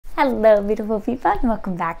Hello beautiful people and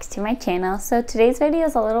welcome back to my channel. So today's video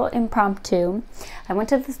is a little impromptu. I went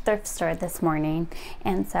to the thrift store this morning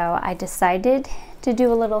and so I decided to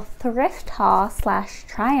do a little thrift haul slash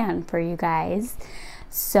try on for you guys.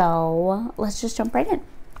 So let's just jump right in.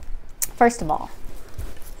 First of all,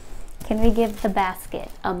 can we give the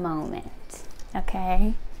basket a moment?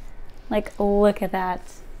 Okay, like look at that,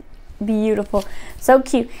 beautiful, so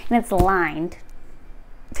cute, and it's lined.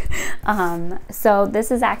 So this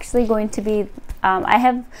is actually going to be, I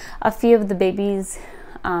have a few of the baby's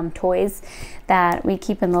toys that we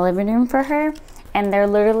keep in the living room for her, and they're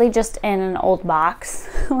literally just in an old box,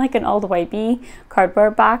 like an old wipey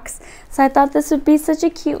cardboard box. So I thought this would be such a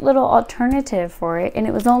cute little alternative for it, and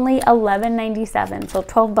it was only $11.97, so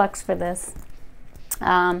 12 bucks for this.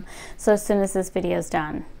 So as soon as this video is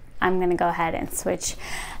done, I'm gonna go ahead and switch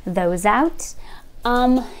those out.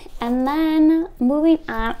 And then moving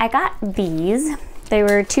on, I got these. They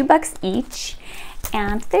were $2 each,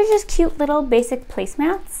 and they're just cute little basic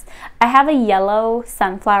placemats. I have a yellow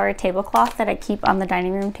sunflower tablecloth that I keep on the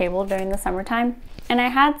dining room table during the summertime, and I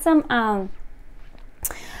had some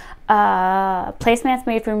placemats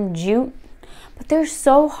made from jute, but they're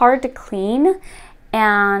so hard to clean,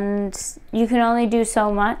 and you can only do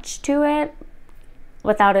so much to it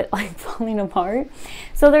without it like falling apart.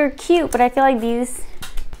 So they're cute, but I feel like these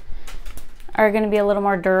are going to be a little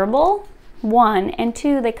more durable, one, and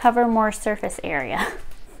two, they cover more surface area.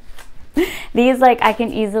 These, like, I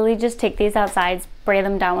can easily just take these outside, spray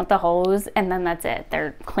them down with the hose, and then that's it,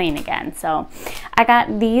 they're clean again. So I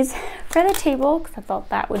got these for the table because I thought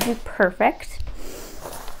that would be perfect.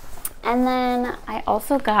 And then I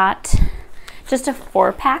also got just a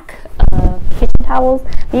 4-pack of kitchen towels.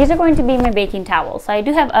 These are going to be my baking towels. So I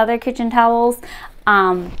do have other kitchen towels,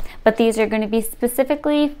 but these are going to be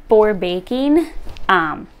specifically for baking.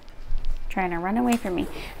 Trying to run away from me.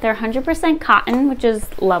 They're 100% cotton, which is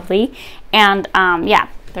lovely. And yeah,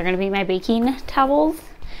 they're going to be my baking towels.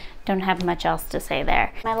 Don't have much else to say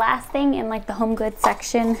there. My last thing in like the home goods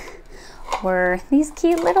section were these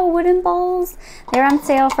cute little wooden bowls. They're on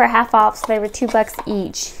sale for half off, so they were $2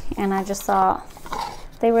 each. And I just thought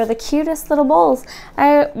they were the cutest little bowls.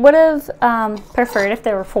 I would have preferred if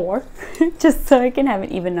there were 4, just so I can have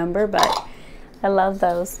an even number, but I love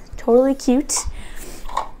those. Totally cute.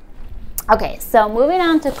 Okay, so moving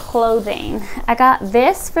on to clothing. I got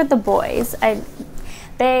this for the boys.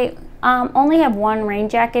 They only have one rain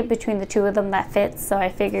jacket between the two of them that fits, so I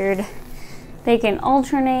figured they can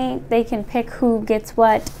alternate, they can pick who gets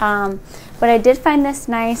what. But I did find this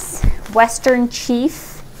nice Western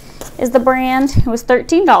Chief is the brand. It was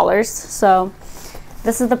 $13, so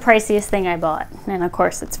this is the priciest thing I bought, and of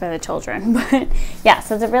course it's for the children. But yeah,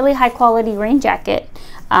 so it's a really high quality rain jacket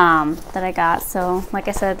that I got. So like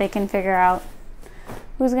I said, they can figure out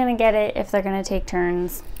who's gonna get it, if they're gonna take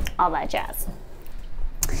turns, all that jazz.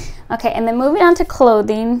 Okay, and then moving on to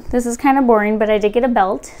clothing. This is kind of boring, but I did get a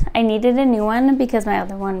belt. I needed a new one because my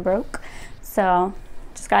other one broke, so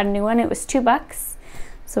just got a new one. It was $2,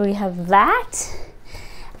 so we have that.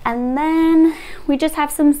 And then we just have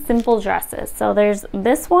some simple dresses. So there's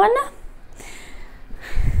this one,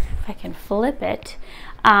 if I can flip it.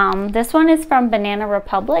 This one is from Banana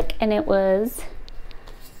Republic, and it was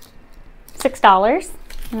 $6.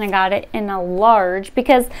 And I got it in a large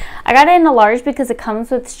because it comes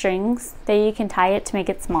with strings that you can tie it to make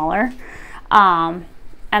it smaller. And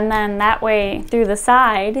then that way through the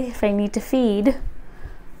side, if I need to feed,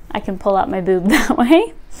 I can pull out my boob that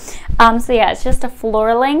way. So yeah, it's just a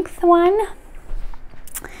floor length one.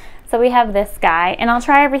 So we have this guy, and I'll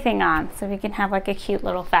try everything on so we can have like a cute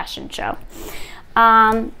little fashion show.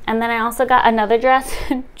 And then I also got another dress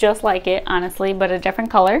just like it, honestly, but a different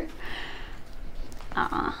color.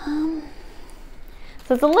 So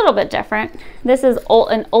it's a little bit different. This is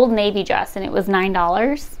an Old Navy dress, and it was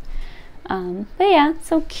 $9. But yeah,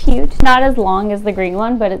 so cute. Not as long as the green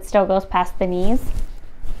one, but it still goes past the knees.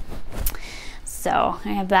 So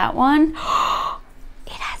I have that one.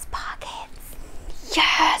 It has pockets.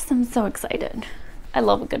 Yes, I'm so excited. I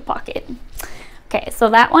love a good pocket. Okay, so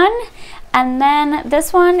that one. And then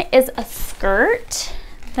this one is a skirt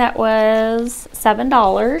that was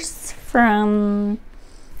 $7 from,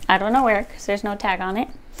 I don't know where, because there's no tag on it.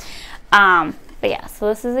 But yeah, so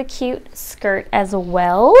this is a cute skirt as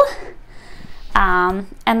well. And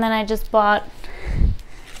then I just bought,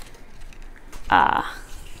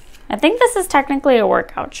 I think this is technically a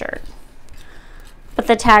workout shirt, but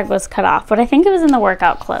the tag was cut off, but I think it was in the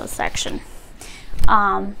workout clothes section.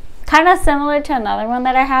 Kind of similar to another one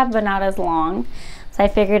that I have, but not as long. So I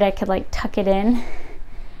figured I could like tuck it in.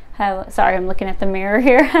 Sorry, I'm looking at the mirror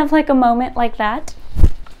here. Have like a moment like that.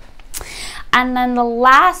 And then the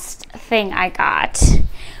last thing I got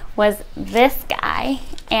was this guy,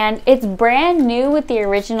 and it's brand new with the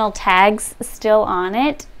original tags still on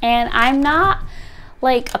it. And I'm not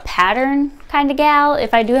like a pattern kind of gal.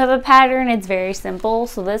 If I do have a pattern, it's very simple.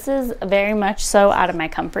 So this is very much so out of my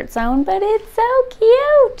comfort zone, but it's so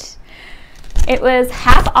cute. It was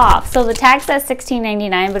half off. So the tag says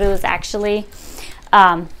 $16.99, but it was actually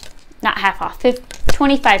not half off,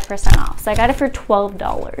 25% off. So I got it for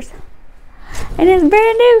 $12. And it's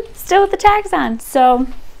brand new, still with the tags on. So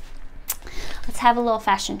let's have a little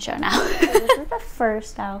fashion show now. So this is the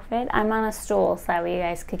first outfit. I'm on a stool so that way you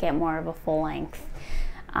guys could get more of a full length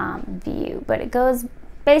view. But it goes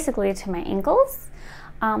basically to my ankles.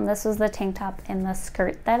 This was the tank top and the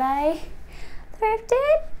skirt that I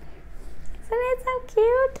thrifted. Isn't it so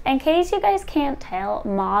cute? In case you guys can't tell,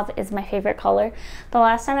 mauve is my favorite color. The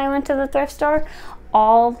last time I went to the thrift store,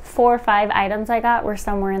 all 4 or 5 items I got were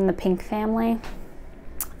somewhere in the pink family.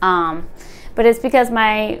 But it's because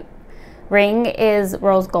my ring is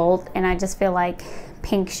rose gold and I just feel like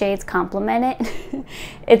pink shades complement it.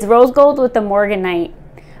 It's rose gold with the morganite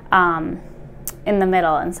in the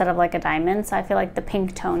middle instead of like a diamond, so I feel like the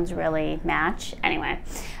pink tones really match. Anyway,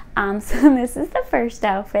 so this is the first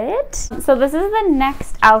outfit. So this is the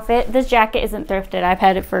next outfit. This jacket isn't thrifted. I've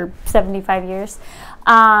had it for 75 years.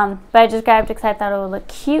 But I just grabbed it because I thought it would look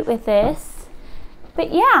cute with this.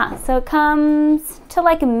 But yeah, so it comes to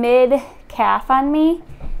like mid-calf on me.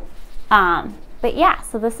 But yeah,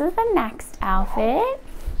 so this is the next outfit.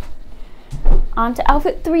 On to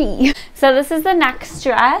outfit 3. So this is the next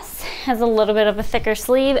dress. Has a little bit of a thicker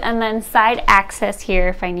sleeve and then side access here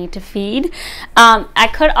if I need to feed. I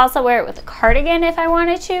could also wear it with a cardigan if I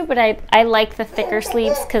wanted to, but I like the thicker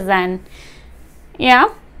sleeves because then,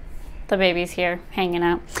 yeah, the baby's here hanging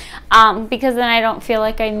out. Because then I don't feel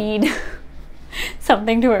like I need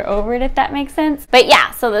something to wear over it, if that makes sense. But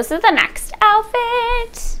yeah, so this is the next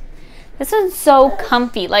outfit. This is so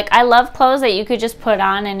comfy. Like, I love clothes that you could just put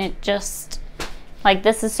on and it just, like,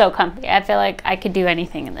 this is so comfy. I feel like I could do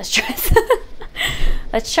anything in this dress.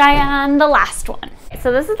 Let's try on the last one.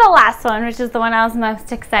 So this is the last one, which is the one I was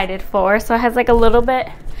most excited for. So it has like a little bit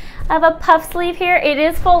of a puff sleeve here. It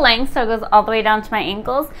is full length, so it goes all the way down to my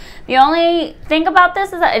ankles. The only thing about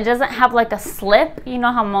this is that it doesn't have like a slip. You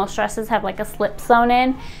know how most dresses have like a slip sewn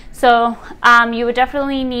in. So you would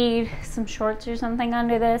definitely need some shorts or something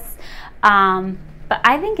under this. But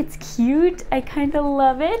I think it's cute. I kind of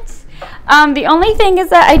love it. The only thing is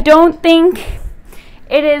that I don't think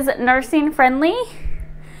it is nursing friendly.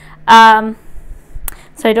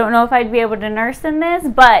 So I don't know if I'd be able to nurse in this,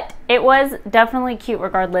 but it was definitely cute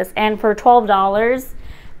regardless. And for $12,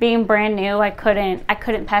 being brand new, I couldn't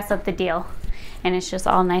pass up the deal. And it's just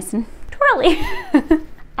all nice and twirly.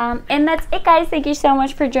 And that's it, guys. Thank you so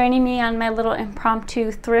much for joining me on my little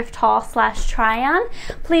impromptu thrift haul / try on.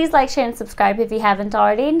 Please like, share, and subscribe if you haven't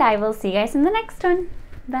already, and I will see you guys in the next one.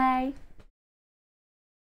 Bye.